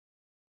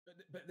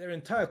but their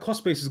entire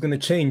cost base is going to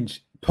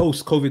change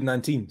post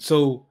COVID-19.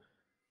 So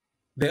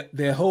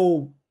their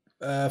whole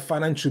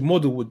financial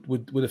model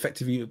would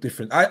effectively look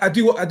different. I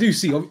do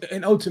see,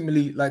 and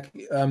ultimately, like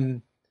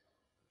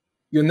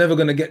you're never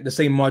going to get the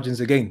same margins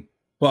again.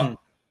 But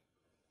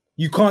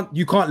you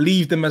can't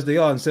leave them as they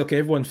are and say, okay,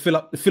 everyone fill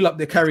up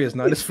their carriers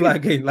now. Let's fly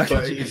again. Like,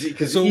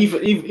 because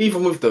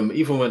even with them,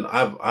 even when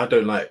I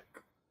don't like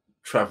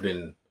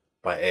traveling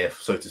by air,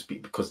 so to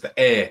speak, because the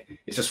air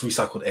is just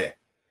recycled air,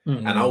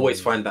 and I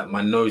always find that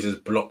my nose is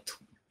blocked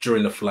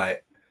during the flight.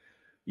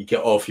 You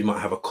get off, you might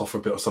have a cough a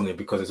bit or something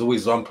because there's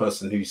always one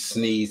person who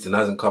sneezed and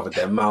hasn't covered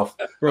their mouth.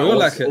 Bro,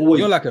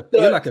 you're like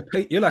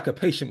a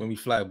patient when we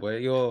fly, boy.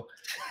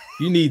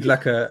 You need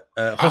like a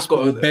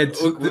hospital bed.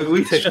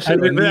 If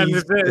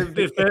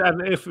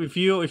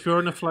you're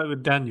on a flight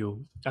with Daniel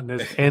and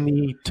there's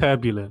any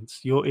turbulence,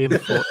 you're in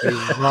for a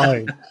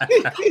ride.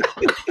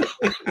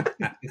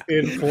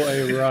 In for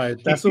a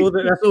ride. That's all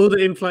the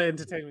in-flight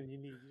entertainment you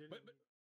need.